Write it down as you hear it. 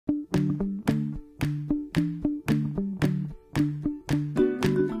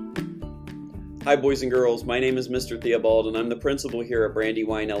Hi boys and girls, my name is Mr. Theobald and I'm the principal here at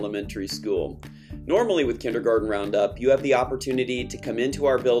Brandywine Elementary School. Normally with Kindergarten Roundup, you have the opportunity to come into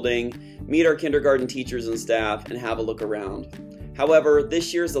our building, meet our kindergarten teachers and staff, and have a look around. However,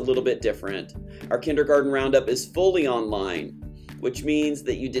 this year is a little bit different. Our Kindergarten Roundup is fully online, which means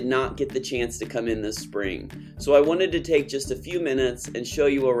that you did not get the chance to come in this spring. So I wanted to take just a few minutes and show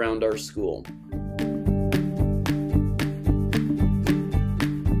you around our school.